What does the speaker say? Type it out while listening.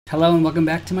Hello and welcome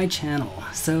back to my channel.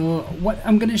 So what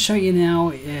I'm going to show you now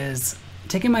is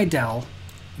taking my Dell.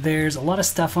 There's a lot of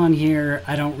stuff on here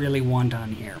I don't really want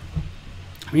on here.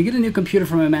 When you get a new computer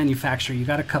from a manufacturer, you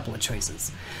got a couple of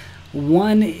choices.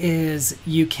 One is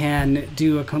you can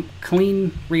do a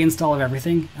clean reinstall of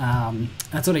everything.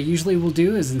 That's what I usually will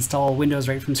do, is install Windows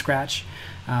right from scratch.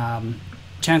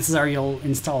 Chances are you'll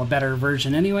install a better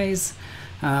version anyways,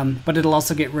 but it'll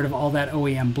also get rid of all that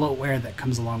OEM bloatware that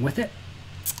comes along with it.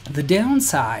 The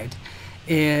downside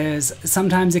is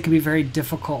sometimes it can be very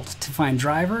difficult to find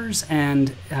drivers,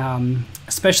 and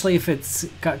especially if it's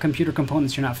got computer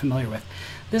components you're not familiar with.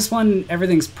 This one,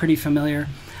 everything's pretty familiar,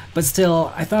 but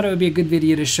still, I thought it would be a good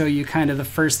video to show you kind of the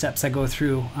first steps I go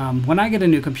through when I get a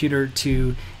new computer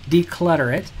to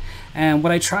declutter it. And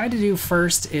what I try to do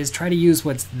first is try to use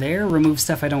what's there, remove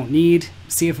stuff I don't need,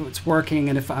 see if it's working,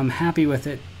 and if I'm happy with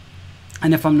it.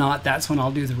 And if I'm not, that's when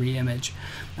I'll do the reimage.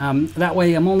 That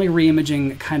way I'm only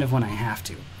reimaging kind of when I have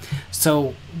to.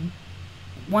 So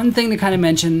one thing to kind of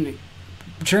mention,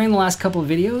 during the last couple of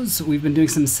videos, we've been doing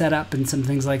some setup and some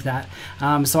things like that.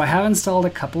 So I have installed a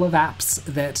couple of apps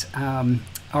that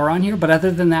are on here, but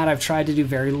other than that, I've tried to do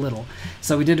very little.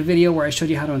 So we did a video where I showed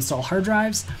you how to install hard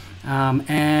drives,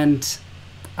 and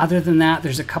other than that,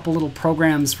 there's a couple little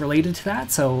programs related to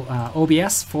that. So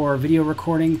OBS for video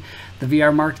recording, the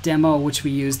VR Mark demo, which we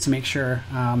used to make sure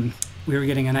we were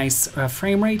getting a nice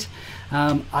frame rate.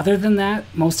 Other than that,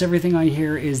 most everything on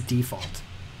here is default.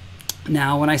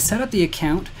 Now, when I set up the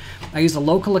account, I use a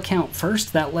local account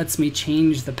first. That lets me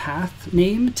change the path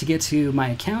name to get to my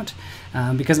account,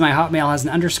 because my Hotmail has an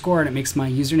underscore and it makes my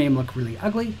username look really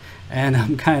ugly, and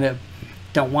I'm kind of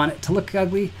don't want it to look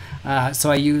ugly,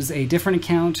 so I use a different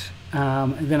account,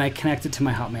 and then I connect it to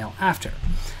my Hotmail after.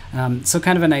 So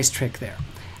kind of a nice trick there.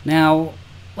 Now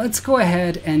let's go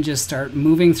ahead and just start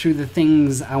moving through the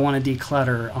things I want to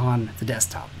declutter on the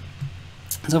desktop.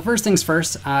 So first things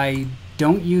first, I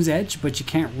don't use Edge, but you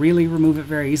can't really remove it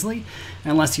very easily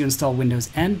unless you install Windows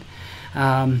N.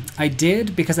 I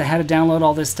did, because I had to download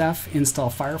all this stuff, install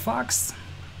Firefox.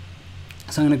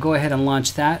 So I'm going to go ahead and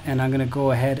launch that, and I'm going to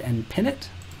go ahead and pin it.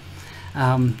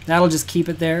 That'll just keep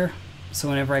it there, so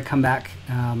whenever I come back,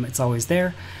 it's always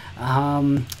there.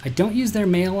 I don't use their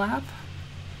mail app,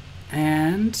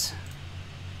 and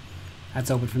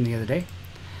that's open from the other day.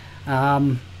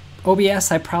 OBS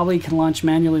I probably can launch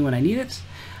manually when I need it.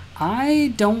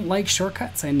 I don't like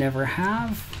shortcuts, I never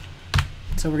have,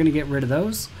 so we're going to get rid of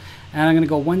those. And I'm going to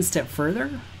go one step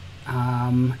further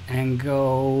and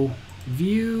go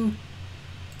View,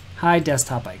 Hide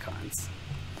Desktop Icons.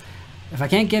 If I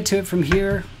can't get to it from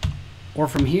here or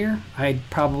from here, I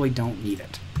probably don't need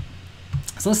it.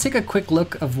 So let's take a quick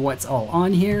look of what's all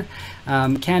on here.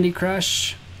 Candy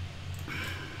Crush,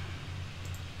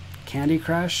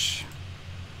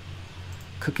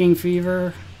 Cooking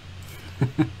Fever,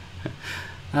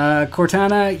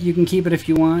 Cortana, you can keep it if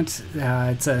you want.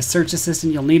 It's a search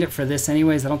assistant. You'll need it for this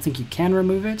anyways. I don't think you can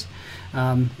remove it.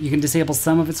 You can disable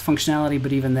some of its functionality,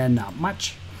 but even then, not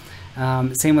much.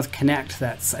 Same with Connect.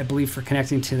 That's, I believe, for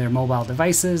connecting to their mobile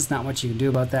devices. Not much you can do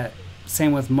about that.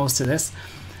 Same with most of this.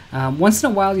 Once in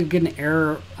a while, you'll get an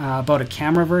error about a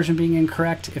camera version being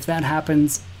incorrect. If that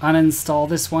happens, uninstall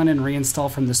this one and reinstall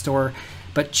from the store.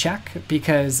 But check,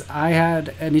 because I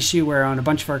had an issue where on a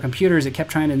bunch of our computers, it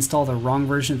kept trying to install the wrong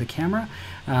version of the camera.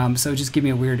 So just give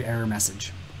me a weird error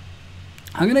message.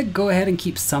 I'm going to go ahead and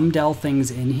keep some Dell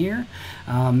things in here.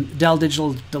 Dell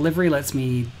Digital Delivery lets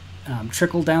me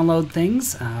trickle download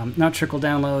things. Not trickle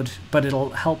download, but it'll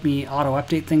help me auto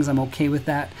update things. I'm okay with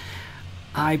that.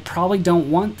 I probably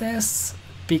don't want this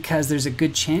because there's a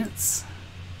good chance.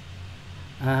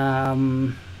 I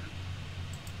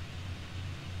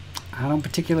don't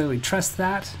particularly trust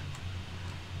that.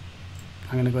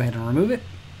 I'm going to go ahead and remove it.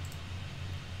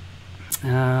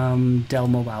 Dell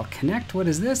Mobile Connect, what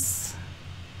is this?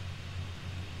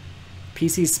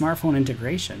 PC smartphone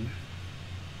integration.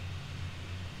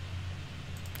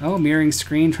 Oh, mirroring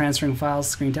screen, transferring files,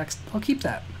 screen text. I'll keep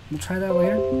that. We'll try that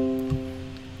later.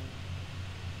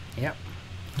 Yep.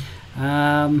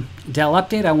 Dell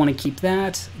Update, I want to keep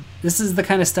that. This is the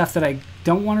kind of stuff that I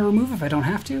don't want to remove if I don't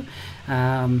have to.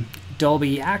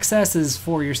 Dolby Access is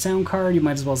for your sound card. You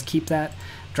might as well keep that.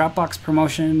 Dropbox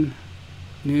promotion,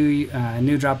 new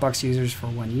Dropbox users for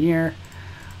 1 year.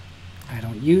 I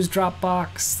don't use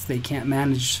Dropbox. They can't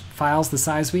manage files the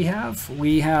size we have.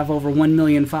 We have over 1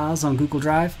 million files on Google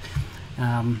Drive.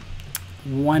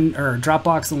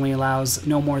 Dropbox only allows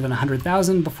no more than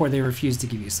 100,000 before they refuse to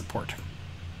give you support.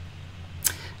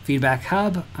 Feedback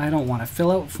Hub, I don't want to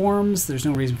fill out forms. There's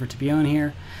no reason for it to be on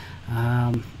here.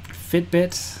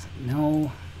 Fitbit,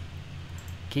 no.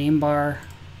 Game bar,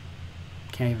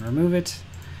 can't even remove it.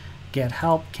 Get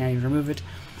help, can't even remove it.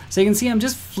 So you can see I'm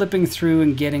just flipping through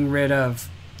and getting rid of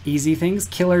easy things.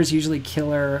 Killer is usually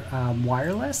killer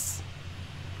wireless.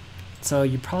 So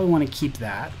you probably want to keep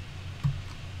that.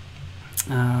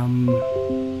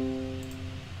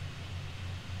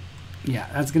 Yeah,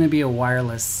 that's going to be a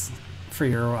wireless for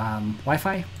your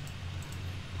Wi-Fi.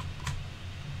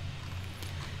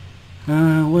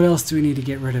 What else do we need to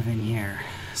get rid of in here?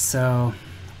 So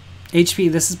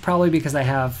HP, this is probably because I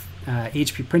have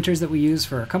HP printers that we use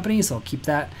for our company, so I'll keep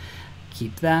that.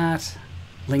 Keep that.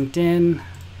 LinkedIn,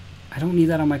 I don't need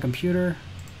that on my computer.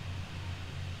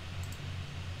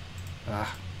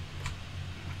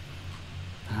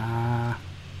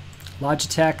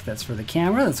 Logitech, that's for the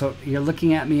camera. That's what you're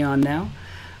looking at me on now.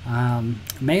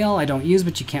 Mail, I don't use,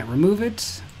 but you can't remove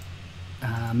it.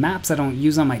 Maps, I don't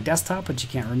use on my desktop, but you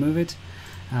can't remove it.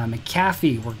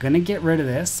 McAfee, we're going to get rid of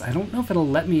this. I don't know if it'll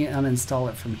let me uninstall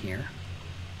it from here.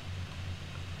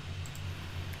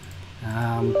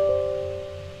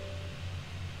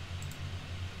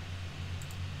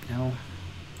 No.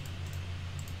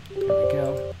 There we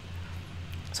go.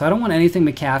 So I don't want anything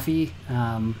McAfee.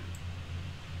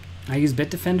 I use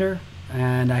Bitdefender,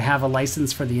 and I have a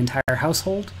license for the entire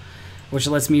household, which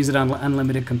lets me use it on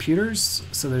unlimited computers,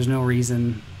 so there's no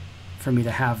reason for me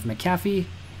to have McAfee.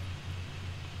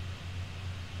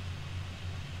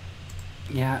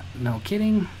 Yeah, no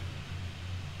kidding.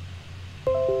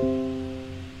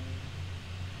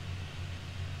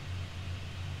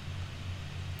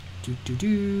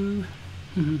 Do.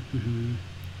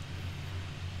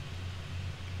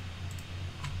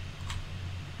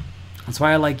 That's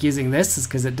why I like using this, is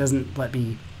because it doesn't let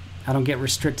me, I don't get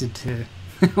restricted to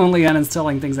only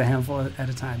uninstalling things a handful at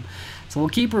a time. So we'll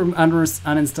keep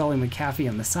uninstalling McAfee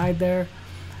on the side there.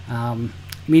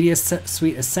 Media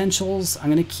Suite Essentials, I'm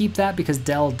going to keep that because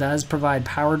Dell does provide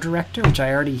Power Director, which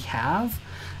I already have.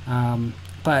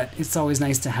 But it's always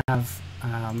nice to have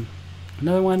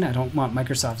another one. I don't want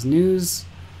Microsoft's News.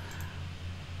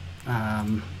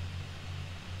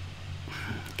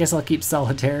 Guess I'll keep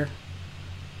Solitaire.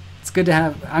 It's good to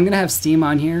have. I'm going to have Steam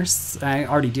on here. I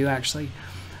already do, actually.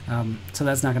 So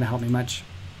that's not going to help me much.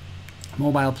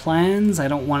 Mobile plans, I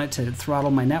don't want it to throttle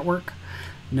my network.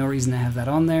 No reason to have that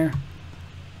on there.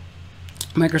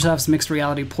 Microsoft's Mixed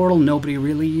Reality Portal, nobody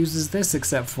really uses this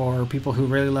except for people who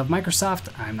really love Microsoft.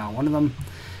 I'm not one of them.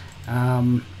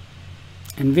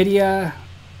 NVIDIA,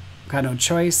 got no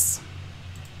choice.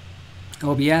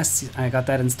 OBS, I got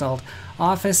that installed.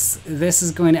 Office, this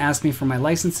is going to ask me for my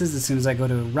licenses as soon as I go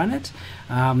to run it.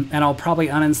 And I'll probably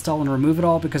uninstall and remove it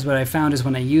all, because what I found is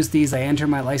when I use these, I enter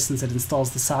my license, it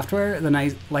installs the software.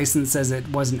 The license says it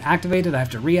wasn't activated, I have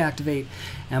to reactivate,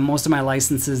 and most of my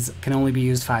licenses can only be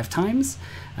used 5 times.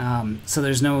 So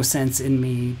there's no sense in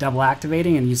me double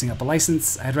activating and using up a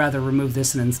license. I'd rather remove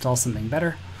this and install something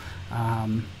better.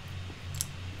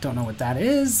 Don't know what that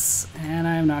is, and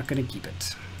I'm not going to keep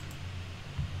it.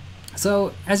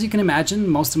 So, as you can imagine,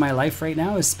 most of my life right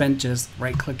now is spent just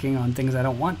right-clicking on things I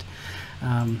don't want.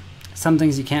 Some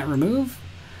things you can't remove,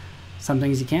 some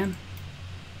things you can.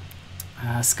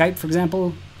 Skype, for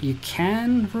example, you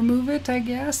can remove it, I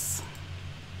guess.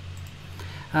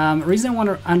 The reason I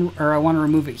want to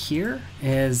remove it here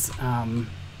is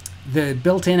the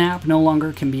built-in app no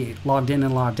longer can be logged in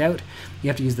and logged out. You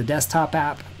have to use the desktop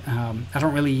app. I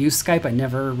don't really use Skype. I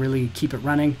never really keep it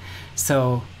running,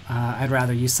 so I'd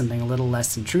rather use something a little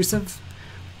less intrusive,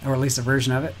 or at least a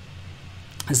version of it.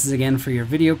 This is again for your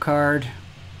video card.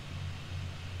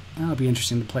 That'll be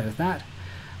interesting to play with that.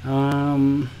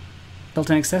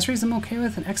 Built-in accessories I'm okay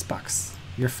with. An Xbox.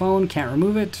 Your phone, can't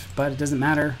remove it, but it doesn't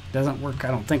matter. It doesn't work,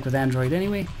 I don't think, with Android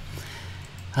anyway.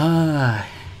 And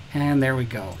there we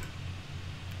go.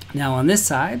 Now on this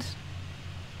side,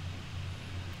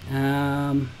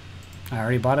 I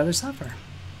already bought other software.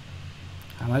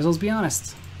 I might as well be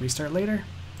honest. Restart later.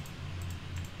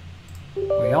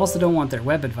 We also don't want their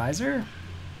web advisor.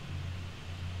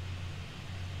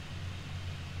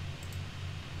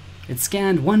 It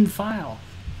scanned one file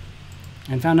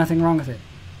and found nothing wrong with it.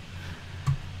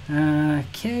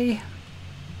 Okay.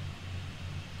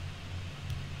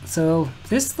 So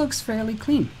this looks fairly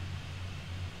clean.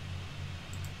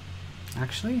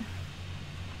 Actually,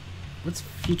 what's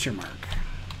Future Mark?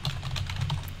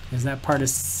 Is that part of...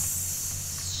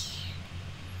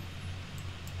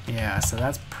 Yeah, so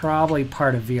that's probably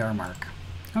part of VR Mark.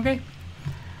 Okay.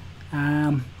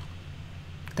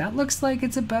 That looks like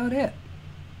it's about it.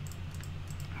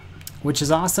 Which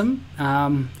is awesome.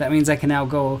 That means I can now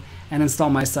go and install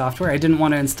my software. I didn't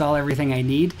want to install everything I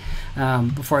need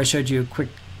before I showed you a quick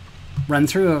run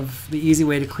through of the easy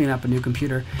way to clean up a new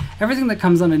computer. Everything that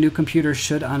comes on a new computer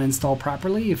should uninstall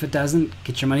properly. If it doesn't,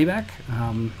 get your money back,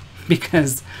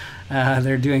 because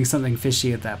they're doing something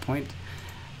fishy at that point.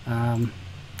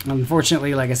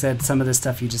 Unfortunately, like I said, some of this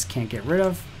stuff you just can't get rid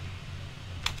of.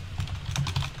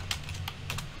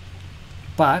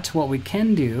 But what we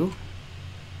can do,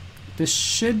 this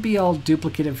should be all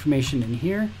duplicate information in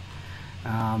here.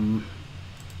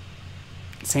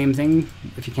 Same thing,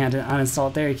 if you can't uninstall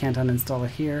it there, you can't uninstall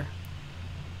it here.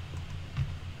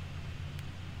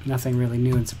 Nothing really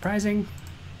new and surprising.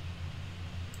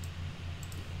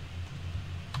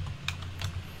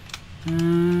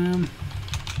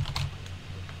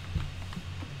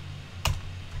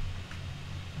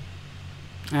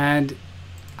 And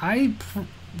I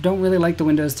don't really like the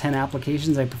Windows 10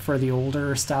 applications. I prefer the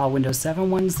older style Windows 7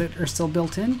 ones that are still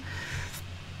built in,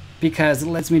 because it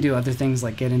lets me do other things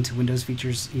like get into Windows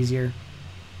features easier.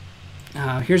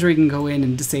 Here's where you can go in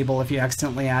and disable if you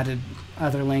accidentally added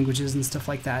other languages and stuff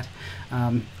like that.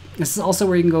 This is also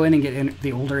where you can go in and get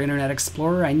the older Internet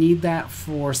Explorer. I need that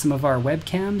for some of our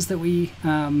webcams that we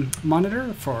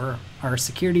monitor for our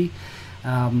security.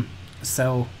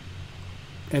 So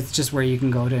it's just where you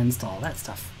can go to install that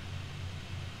stuff.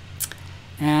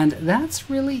 And that's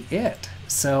really it.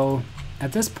 So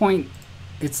at this point,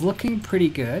 it's looking pretty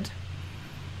good.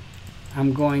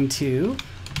 I'm going to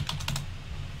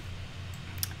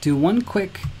do one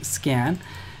quick scan.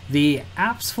 The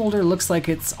apps folder looks like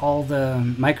it's all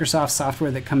the Microsoft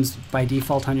software that comes by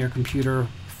default on your computer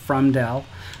from Dell.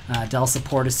 Dell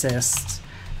Support Assist,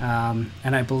 and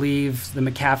I believe the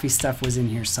McAfee stuff was in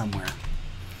here somewhere.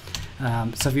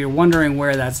 So if you're wondering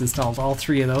where that's installed, all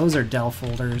three of those are Dell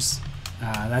folders.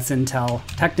 That's Intel.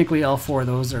 Technically all four of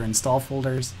those are install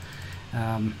folders.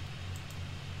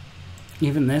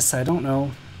 Even this, I don't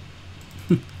know.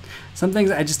 Some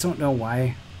things I just don't know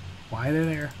why they're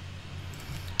there.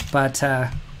 But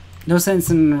no sense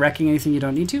in wrecking anything you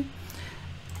don't need to.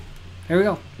 There we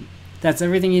go. That's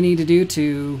everything you need to do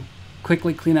to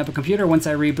quickly clean up a computer. Once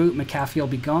I reboot, McAfee will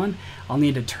be gone. I'll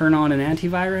need to turn on an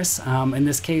antivirus. In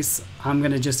this case, I'm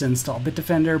going to just install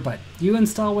Bitdefender, but you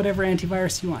install whatever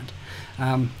antivirus you want.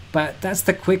 But that's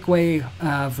the quick way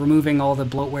of removing all the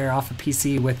bloatware off a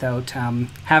PC without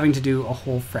having to do a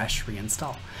whole fresh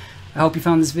reinstall. I hope you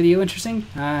found this video interesting,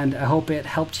 and I hope it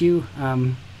helped you.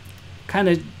 Kind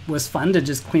of was fun to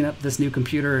just clean up this new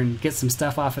computer and get some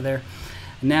stuff off of there.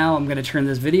 Now I'm going to turn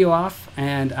this video off,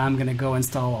 and I'm going to go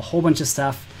install a whole bunch of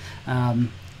stuff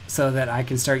so that I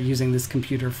can start using this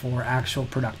computer for actual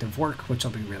productive work, which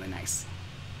will be really nice.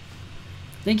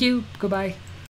 Thank you. Goodbye.